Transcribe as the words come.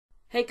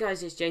Hey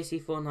guys, it's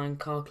JC49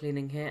 Car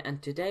Cleaning here,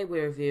 and today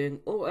we're reviewing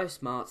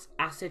Autosmart's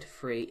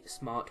acid-free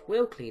smart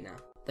wheel cleaner.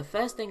 The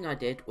first thing I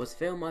did was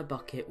fill my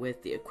bucket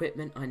with the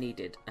equipment I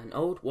needed: an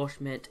old wash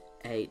mitt,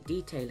 a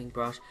detailing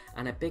brush,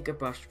 and a bigger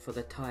brush for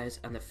the tyres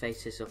and the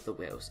faces of the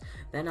wheels.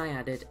 Then I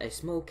added a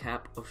small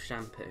cap of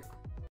shampoo,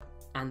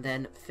 and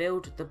then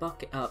filled the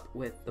bucket up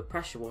with the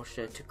pressure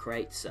washer to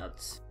create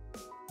suds.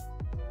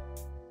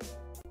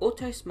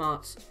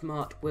 Autosmart's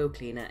Smart Wheel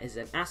Cleaner is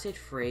an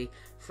acid-free,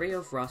 free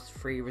of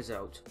rust-free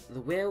result.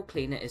 The wheel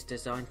cleaner is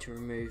designed to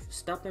remove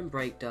stubborn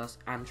brake dust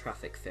and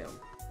traffic film.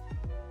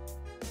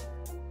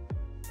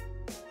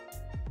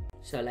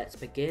 So let's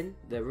begin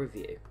the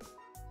review.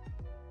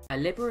 I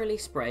liberally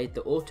sprayed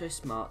the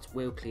Autosmart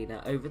wheel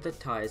cleaner over the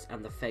tyres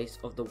and the face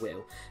of the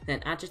wheel,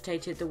 then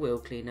agitated the wheel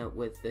cleaner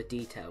with the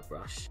detail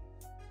brush.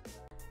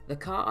 The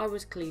car I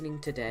was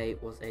cleaning today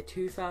was a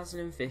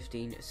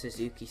 2015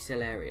 Suzuki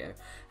Celerio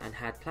and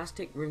had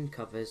plastic rim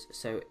covers,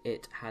 so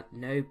it had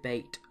no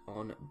bait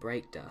on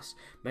brake dust,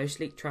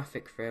 mostly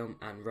traffic film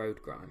and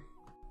road grime.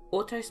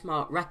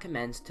 Autosmart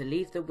recommends to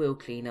leave the wheel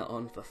cleaner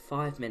on for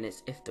 5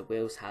 minutes if the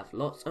wheels have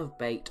lots of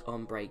bait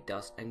on brake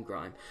dust and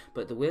grime,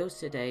 but the wheels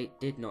today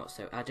did not,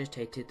 so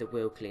agitated the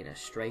wheel cleaner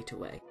straight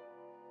away.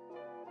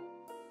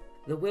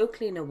 The wheel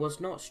cleaner was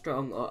not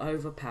strong or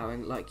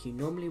overpowering like you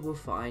normally will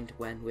find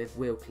when with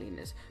wheel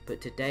cleaners,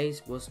 but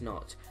today's was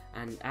not,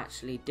 and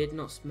actually did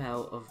not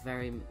smell of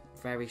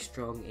very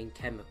strong in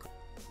chemical.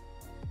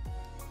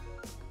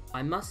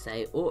 I must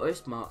say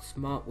Autosmart's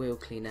Smart Wheel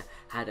Cleaner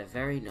had a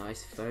very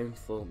nice foam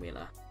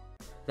formula.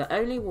 The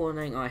only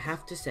warning I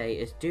have to say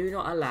is do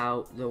not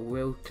allow the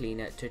wheel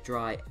cleaner to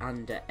dry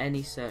under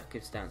any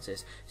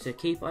circumstances, so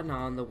keep an eye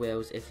on the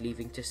wheels if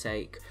leaving to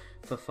soak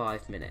for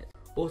 5 minutes.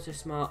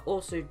 Autosmart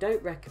also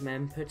don't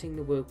recommend putting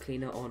the wheel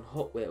cleaner on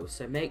hot wheels,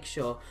 so make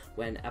sure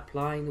when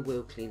applying the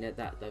wheel cleaner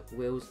that the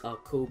wheels are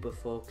cool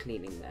before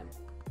cleaning them.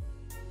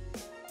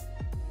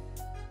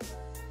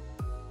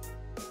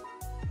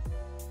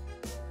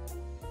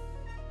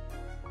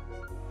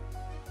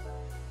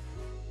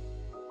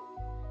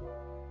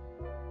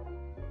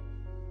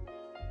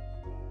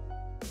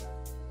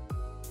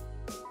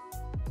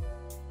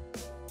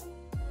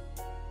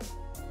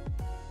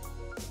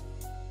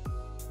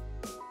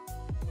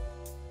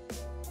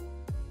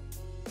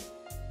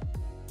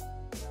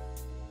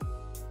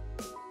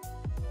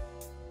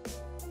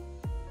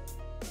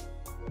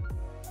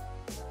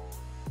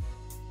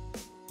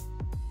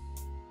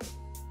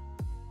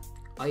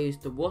 I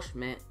used the wash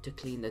mitt to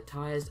clean the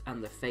tyres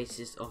and the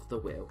faces of the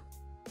wheel.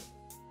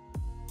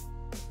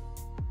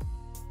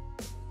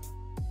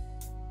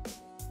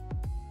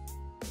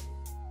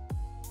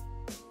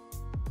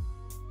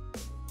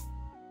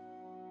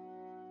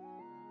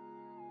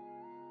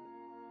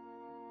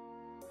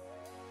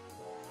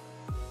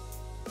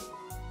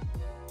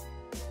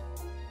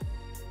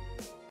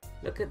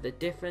 Look at the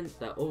difference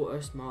that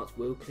Autosmart's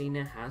wheel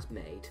cleaner has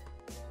made.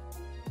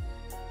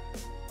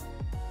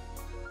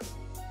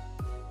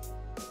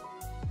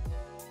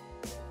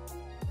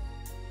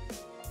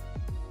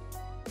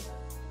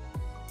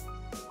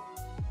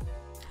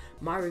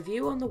 My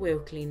review on the wheel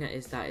cleaner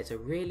is that it's a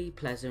really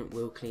pleasant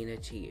wheel cleaner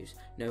to use,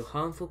 no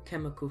harmful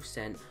chemical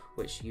scent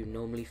which you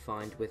normally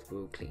find with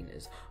wheel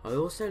cleaners. I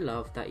also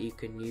love that you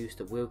can use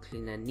the wheel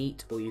cleaner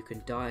neat or you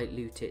can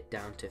dilute it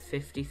down to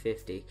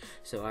 50-50,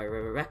 so I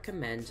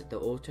recommend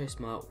the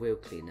Autosmart wheel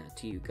cleaner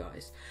to you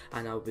guys,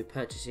 and I'll be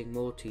purchasing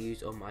more to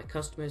use on my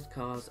customers'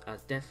 cars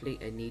as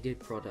definitely a needed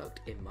product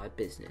in my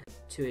business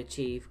to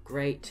achieve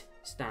great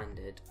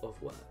standard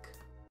of work.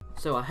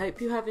 So I hope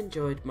you have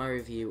enjoyed my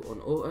review on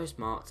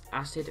Autosmart's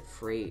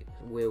acid-free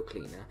wheel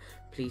cleaner.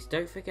 Please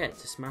don't forget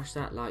to smash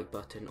that like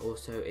button.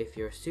 Also, if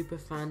you're a super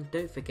fan,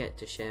 don't forget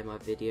to share my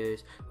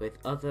videos with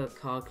other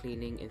car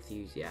cleaning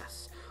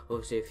enthusiasts.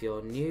 Also, if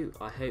you're new,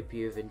 I hope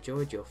you've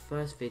enjoyed your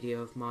first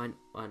video of mine,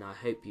 and I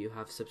hope you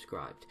have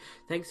subscribed.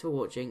 Thanks for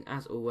watching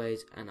as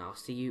always, and I'll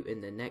see you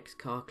in the next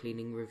car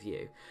cleaning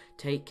review.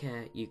 Take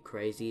care, you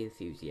crazy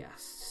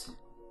enthusiasts.